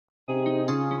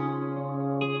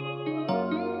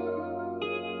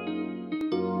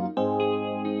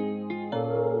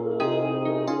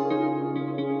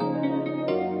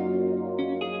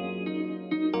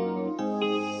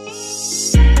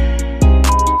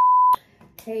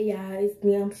it's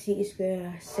me, I'm She's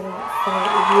girl. So we are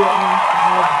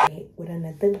back with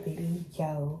another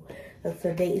video. So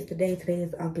today is the day. Today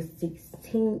is August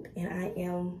 16th, and I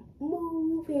am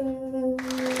moving.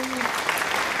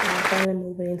 I'm finally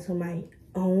moving into my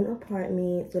own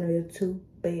apartment. It's gonna be a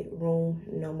 2-bedroom,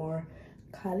 no more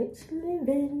college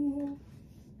living.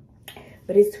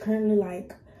 But it's currently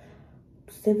like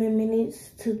 7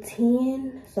 minutes to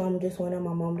 10, so I'm just waiting on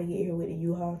my mom to get here with the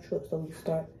U-Haul truck so we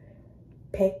start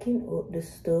packing up the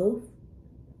stuff.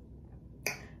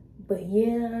 But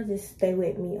yeah, just stay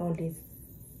with me on this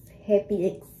happy,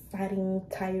 exciting,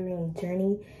 tiring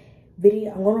journey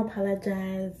video. I'm gonna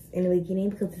apologize in the beginning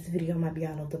because this video might be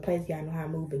all over the place. Y'all know how I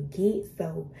move and get,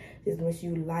 so just make sure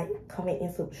you like, comment,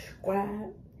 and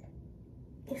subscribe,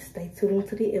 and stay tuned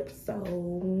to the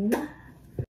episode.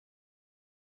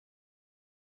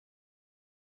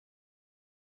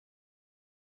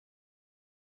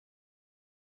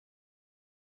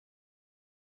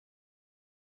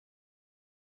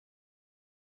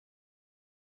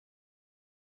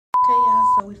 Okay, y'all,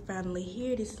 so we finally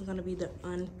here. This is gonna be the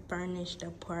unfurnished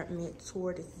apartment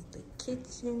tour. This is the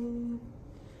kitchen,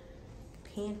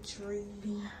 pantry.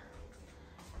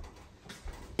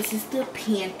 This is the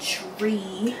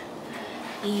pantry,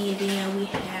 and then we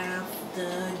have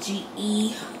the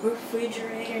GE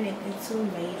refrigerator, and then two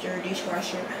major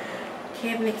dishwasher,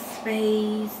 cabinet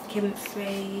space,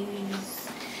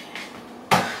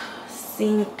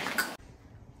 sink.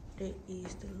 That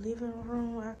is the living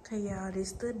room. Okay, y'all, this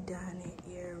is the dining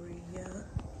area.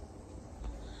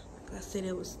 Like I said,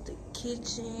 it was the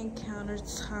kitchen,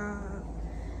 countertop,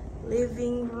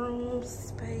 living room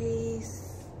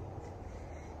space.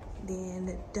 Then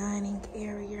the dining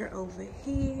area over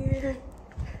here.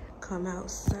 Come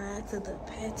outside to the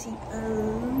patio.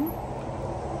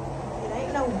 It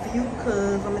ain't no view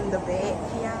cause I'm in the back,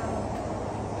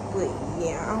 y'all. But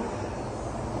yeah.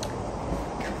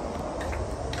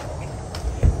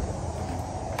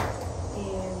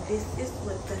 This is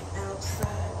what the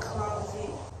outside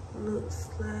closet looks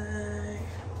like.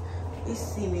 It's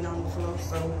cement on the floor,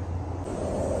 so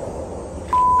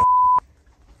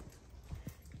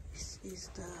this is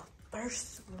the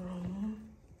first room.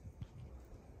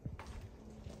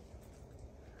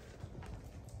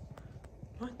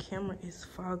 My camera is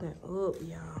fogging up,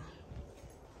 y'all.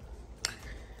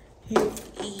 Here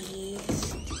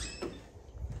is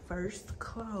first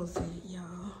closet,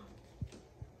 y'all.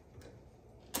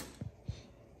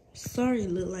 Sorry it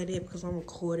look like that because I'm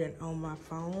recording on my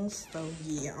phone, so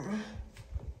yeah.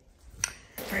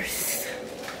 First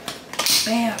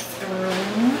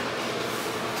bathroom.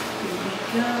 Here we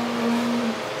go.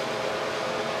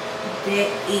 That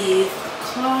is a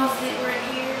closet right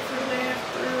here for the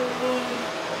bathroom.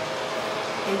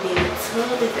 And then the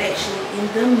tub is actually in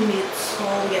the middle.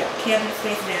 We got cabinet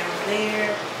space down there.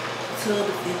 The tub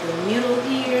is in the middle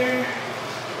here.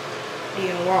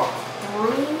 Then walk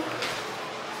through.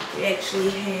 We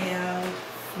actually have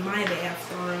my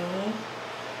bathroom.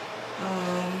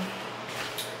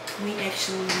 We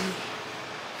actually,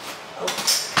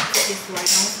 put this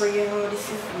light on for y'all. This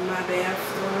is my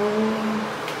bathroom.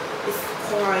 It's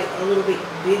quite a little bit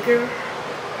bigger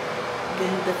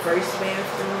than the first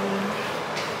bathroom.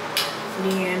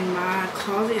 Then my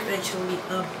closet is actually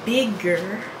a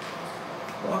bigger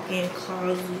walk-in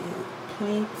closet.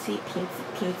 Plenty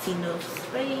enough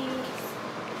space.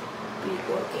 Big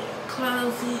walk-in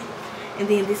closet. And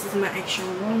then this is my actual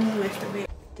room, master bed.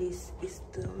 This is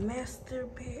the master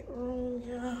bedroom,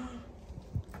 y'all.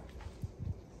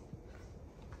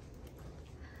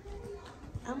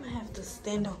 I'm gonna have to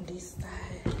stand on this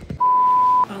side.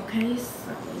 Okay,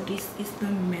 so this is the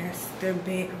master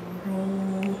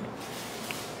bedroom.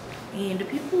 And the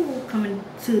people who coming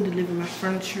to deliver my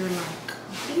furniture like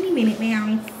any minute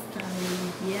now. So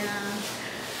yeah.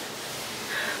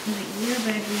 Like, yeah,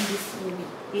 baby, this will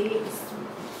be it.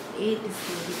 This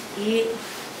will be it.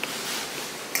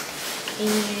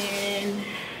 And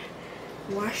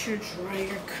washer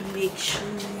dryer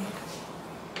connection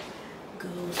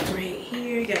goes right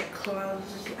here. You got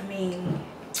closet,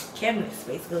 cabinet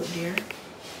space goes there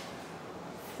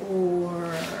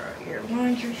for your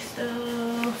laundry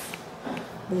stuff.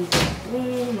 Boom, boom,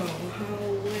 boom, long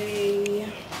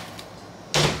hallway.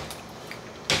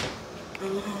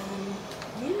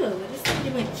 Yeah, that's pretty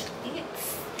much it.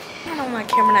 I don't know, my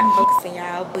camera not focusing,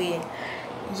 y'all, but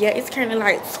yeah, it's currently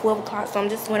like 12 o'clock, so I'm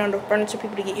just waiting on the furniture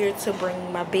people to get here to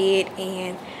bring my bed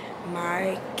and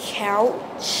my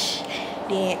couch.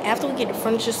 Then after we get the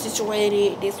furniture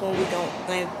situated, this one we gonna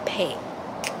unpack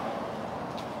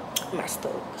my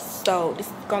stuff. So this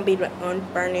is gonna be the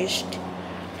unfurnished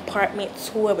apartment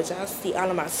tour, but y'all see all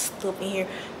of my stuff in here.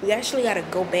 We actually gotta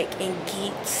go back and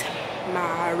get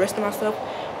my rest of my stuff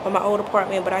from my old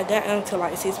apartment, but I got until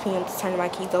like 6 p.m. to turn my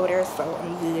keys over there, so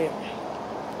I'm good.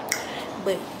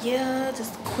 But yeah,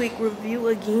 just a quick review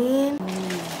again.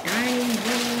 Dining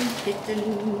room,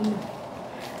 kitchen,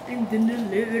 and then the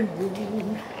living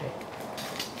room.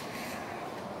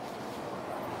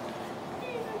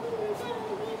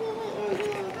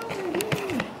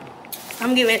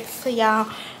 I'm giving it to y'all.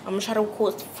 I'm gonna try to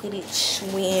record the footage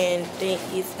when they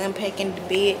is unpacking the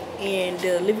bed and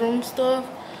the living room stuff.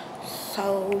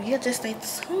 So yeah, just stay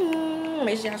tuned.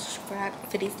 Make sure y'all subscribe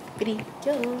for this video.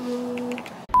 Okay,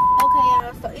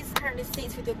 y'all, so it's currently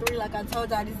 6:53. Like I told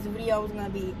y'all, this video was gonna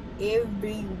be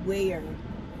everywhere.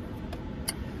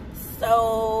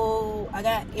 So I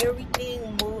got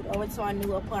everything moved over to my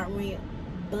new apartment,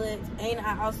 and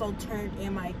I also turned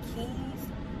in my keys,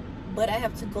 but I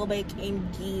have to go back and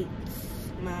get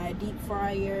my deep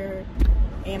fryer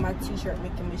and my t-shirt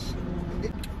making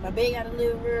machine. My bed got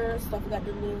delivered, stuff got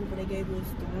delivered, but they gave me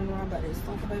the runaround about this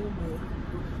stuff, baby.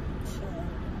 So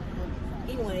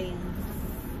anyways,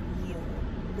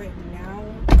 right now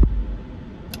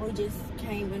we just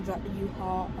came and dropped the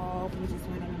U-Haul off. We just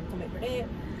went on and come back for that.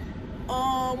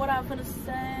 What I'm gonna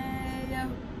say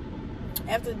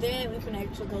after that, we can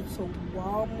actually go to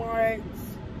Walmart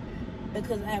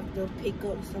because I have to pick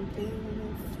up some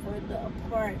things for the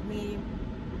apartment.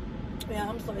 Yeah,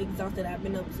 I'm so exhausted. I've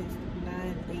been up since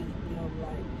 9, 8, you know,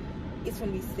 like it's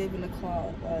gonna be 7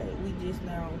 o'clock. Like we just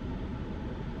now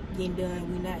getting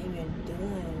done. We're not even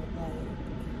done.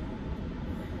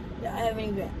 Like I haven't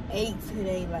even ate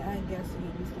today. Like I guess I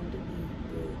need something to eat,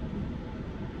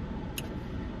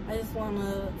 but I just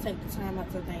wanna take the time out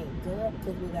to thank God,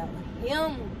 because without him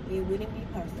it wouldn't be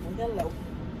possible. Hello.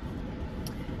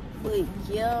 But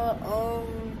yeah,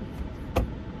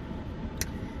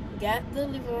 got the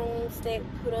living room set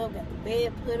put up, got the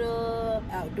bed put up,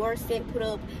 outdoor set put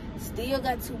up. Still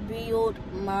got to build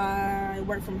my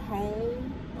work from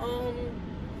home,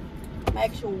 my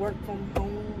actual work from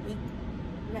home.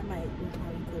 Not my work from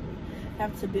home equipment. I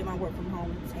have to build my work from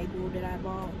home table that I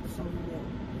bought. So yeah.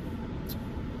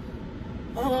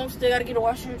 Still gotta get a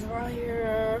washer and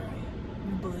dryer,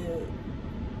 but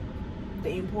the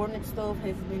important stuff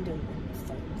has been done.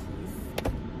 So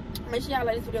make sure y'all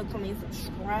like this video, comment,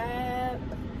 subscribe.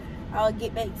 I'll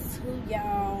get back to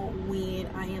y'all when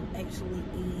I am actually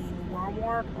in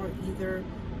Walmart, or either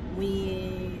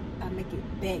when I make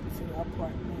it back to the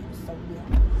apartment. So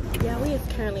yeah, we is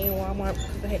currently in Walmart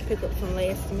because I had to pick up some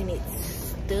last minute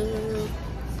stuff.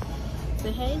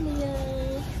 Say hey,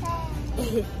 Leah.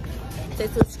 Say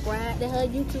subscribe to her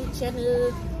YouTube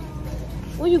channel.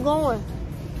 Where you going?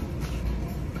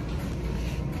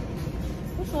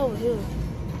 What's over here?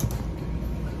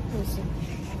 Listen.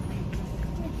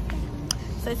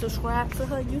 Say subscribe to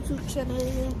her YouTube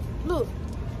channel. Look.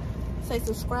 Say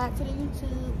subscribe to the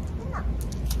YouTube.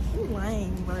 You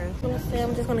lame, bro.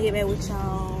 I'm just gonna get back with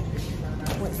y'all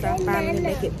once I finally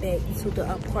make it back to the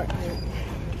apartment.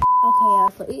 Okay,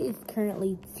 y'all, so it is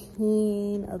currently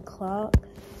 10 o'clock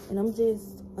and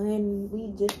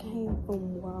we just came from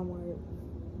Walmart.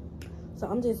 So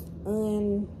I'm just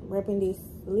unwrapping this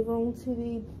living room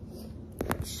TV.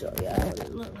 Show y'all what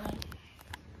it look like.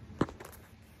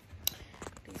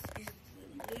 This is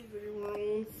the living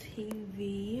room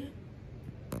TV.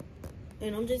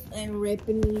 And I'm just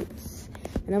unwrapping it.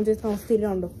 And I'm just gonna sit it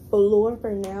on the floor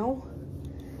for now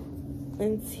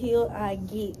until I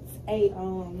get a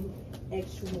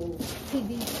actual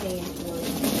TV stand for it.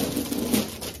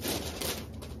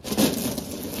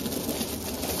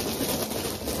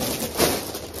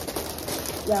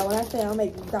 Yeah, when I say I'm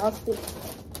exhausted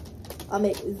of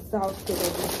it.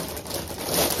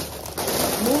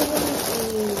 Moving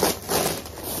is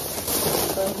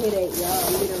a headache,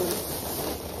 y'all, literally.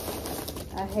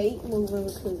 I hate moving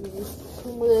because it's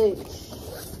too much.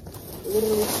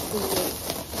 Literally too much.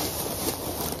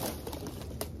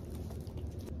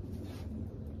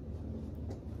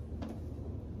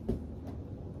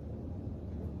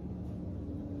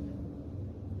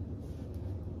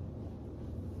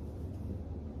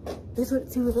 This is what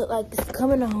the TV look like. It's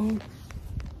coming on.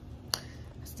 I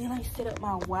still ain't set up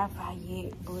my Wi-Fi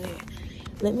yet, but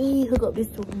let me hook up this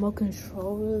remote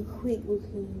control real quick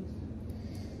because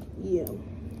yeah,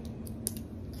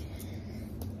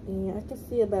 I can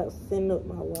see about setting up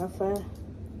my Wi-Fi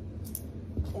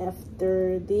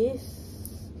after this.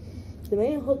 The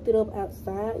man hooked it up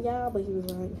outside, y'all, but he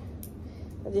was like,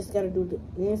 I just gotta do the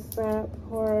inside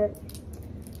part.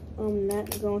 I'm not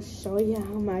gonna show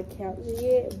y'all my couch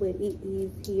yet, but it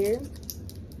is here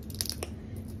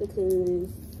because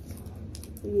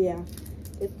yeah,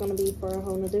 it's gonna be for a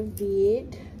whole nother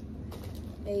vid.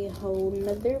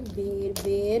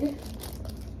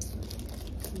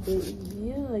 But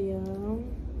yeah, y'all.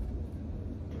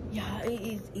 Yeah, it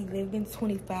is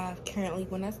 11:25 currently.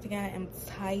 When I say I am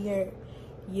tired,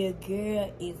 your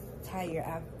girl is tired.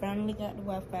 I finally got the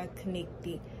Wi-Fi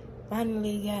connected.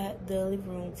 Finally got the living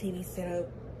room TV set up.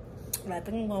 And I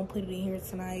think I'm gonna put it in here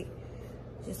tonight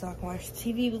just so I can watch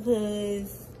TV,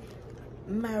 because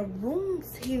my room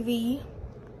TV,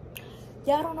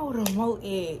 y'all don't know where the remote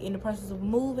is. In the process of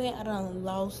moving, I done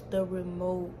lost the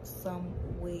remote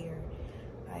somewhere.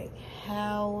 Like,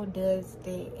 how does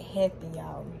that happen,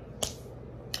 y'all?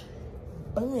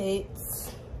 But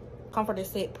comforter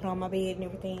set put on my bed and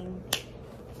everything.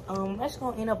 I'm just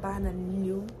gonna end up buying a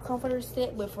new comforter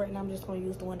set, but for right now I'm just gonna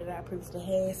use the one that I previously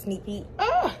had. Sneak peek.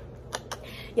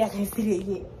 Y'all can't see it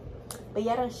yet, but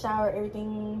y'all done showered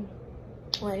everything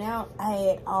right now. I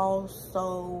had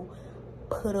also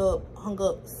hung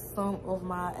up some of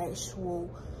my actual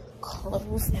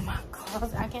clothes in my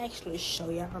closet. I can actually show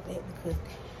y'all that, because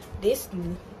this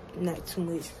not too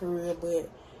much for real, but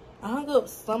I hung up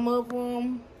some of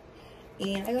them,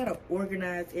 and I gotta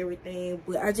organize everything.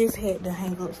 But I just had to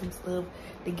hang up some stuff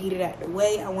to get it out the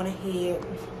way. I went ahead,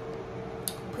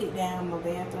 put down my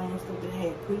bathroom stuff that I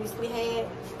had previously had.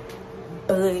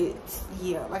 But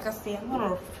yeah, like I said, I'm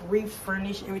gonna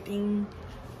refurnish everything.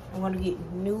 I'm gonna get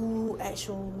new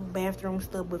actual bathroom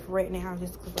stuff, but for right now,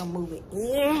 just because I'm moving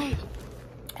in,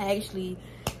 I actually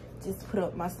just put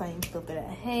up my same stuff that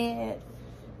I had.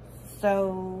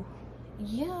 So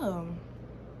yeah.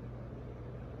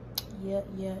 I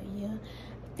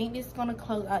think this is gonna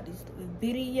close out this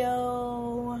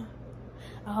video.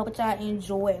 I hope y'all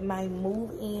enjoyed my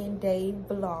move-in day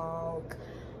vlog.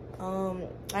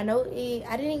 I know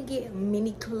I didn't get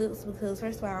many clips, because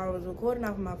first of all, I was recording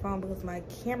off of my phone because my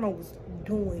camera was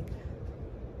doing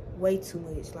way too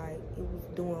much. Like, it was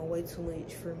doing way too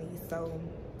much for me. So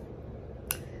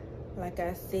like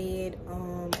I said,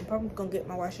 I'm probably gonna get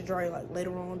my washer dryer like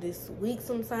later on this week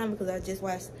sometime, because I just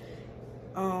watched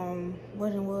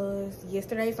what it was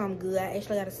yesterday, so I'm good. I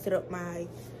actually gotta set up my,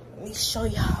 let me show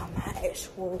y'all my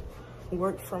actual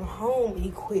work from home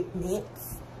equipment.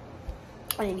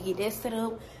 I need to get that set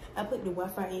up. I put the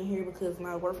Wi-Fi in here because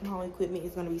my work from home equipment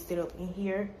is gonna be set up in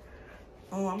here.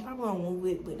 I'm probably gonna move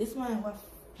it, but this is my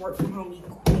work from home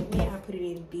equipment. I put it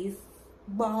in this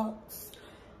box.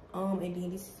 And then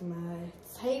this is my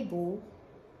table,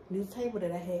 new table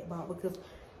that I had bought, because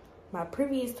my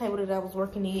previous table that I was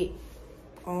working at,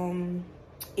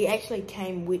 it actually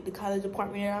came with the college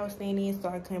apartment that I was staying in, so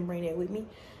I couldn't bring that with me.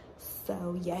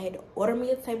 So yeah, I had to order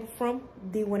me a table from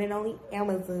the one and only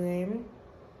Amazon.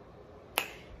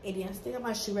 And then I still got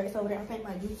my shoe racks over there. I think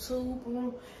my YouTube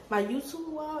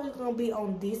wall is gonna be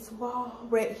on this wall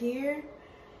right here.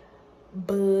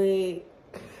 But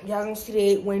y'all gonna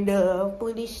see that when the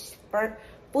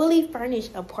fully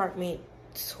furnished apartment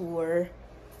tour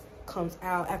comes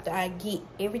out, after I get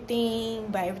everything,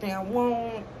 buy everything I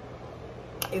want,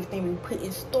 everything we put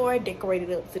in store,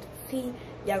 decorated up to the T.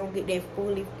 Y'all gonna get that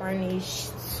fully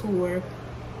furnished tour.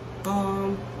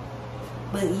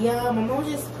 But yeah, my mom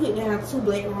just put down 2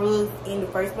 black rugs in the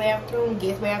first bathroom,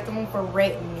 guest bathroom, for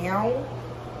right now.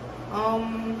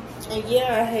 And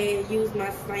yeah, I had used my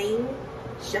same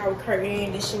shower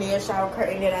curtain, the Chanel shower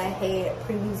curtain that I had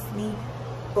previously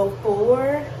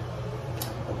before.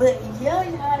 But yeah,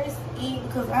 y'all, that's it,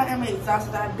 because I am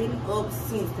exhausted. I've been up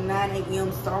since 9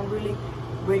 a.m. so I'm really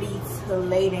ready to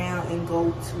lay down and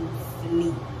go to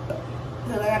sleep.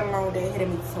 Because I got a long day ahead of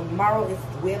me tomorrow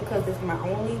as well, because it's my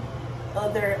only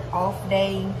other off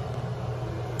day.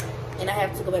 And I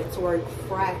have to go back to work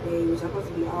Friday, which I'm supposed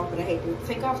to be off, but I had to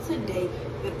take off today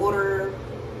in order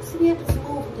to be able to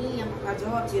move in. My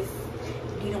job just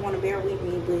didn't want to bear with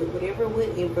me, but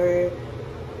whatever.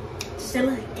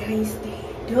 Still can't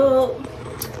stand up,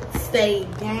 stay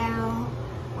down.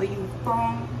 Where you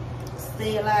from?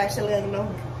 Stay alive. Still ain't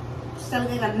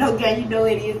no guy. You know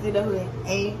it is in the hood.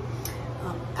 And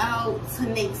out till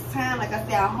next time. Like I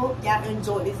said, I hope y'all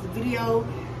enjoyed this video,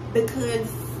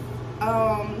 because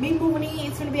me moving in,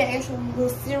 it's gonna be an actual little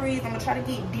series. I'm gonna try to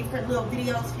get different little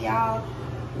videos for y'all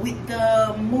with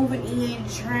the moving in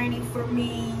journey for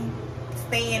me,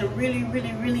 staying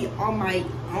really on my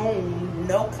own.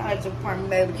 No college apartment,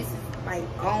 baby. This is my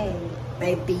own,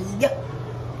 baby.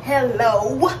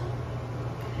 Hello.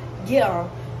 Yeah.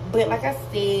 But like I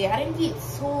said, I didn't get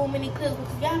too many clips,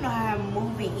 because y'all know how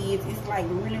moving is. It's like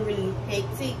really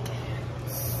hectic.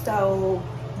 So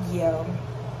yeah,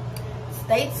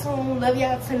 stay tuned. Love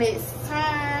y'all till next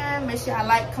time. Make sure y'all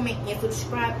like, comment, and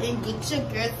subscribe, and get your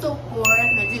girl support.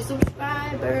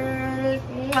 subscribers.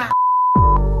 Mwah.